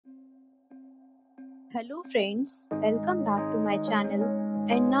Hello friends, welcome back to my channel,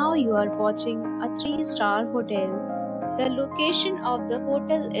 and now you are watching a 3-star hotel. The location of the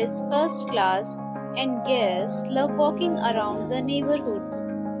hotel is first class and guests love walking around the neighborhood.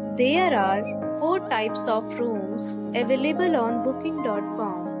 There are 4 types of rooms available on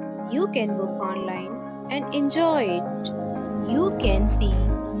booking.com. You can book online and enjoy it. You can see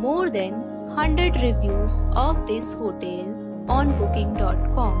more than 100 reviews of this hotel on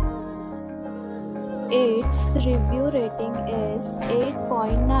booking.com. Its review rating is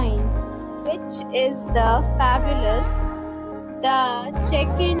 8.9, which is the fabulous. The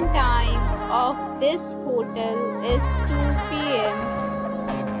check-in time of this hotel is 2 p.m.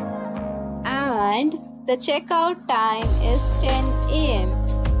 and the checkout time is 10 a.m.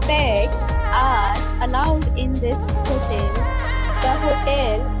 Pets are allowed in this hotel. The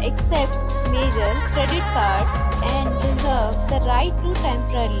hotel accepts major credit cards and reserves the right to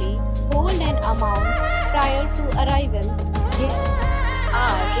temporarily hold an amount prior to arrival. Guests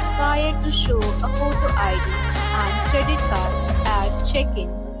are required to show a photo ID and credit card at check-in.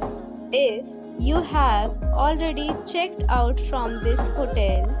 If you have already checked out from this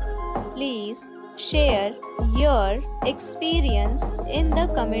hotel, please share your experience in the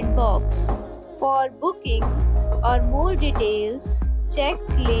comment box. For booking or more details, check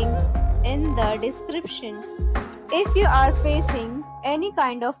link in the description. If you are facing any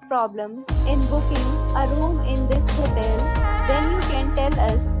kind of problem in booking a room in this hotel, then you can tell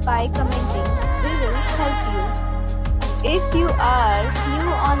us by commenting. We will help you. If you are new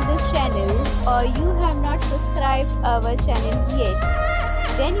on this channel or you have not subscribed our channel yet,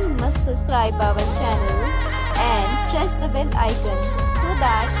 then you must subscribe our channel and press the bell icon so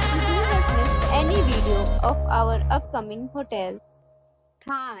that you do not miss any video of our upcoming hotel.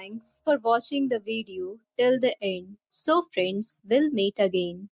 Thanks for watching the video till the end. So friends, we'll meet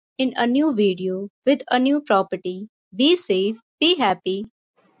again in a new video with a new property. Be safe, be happy.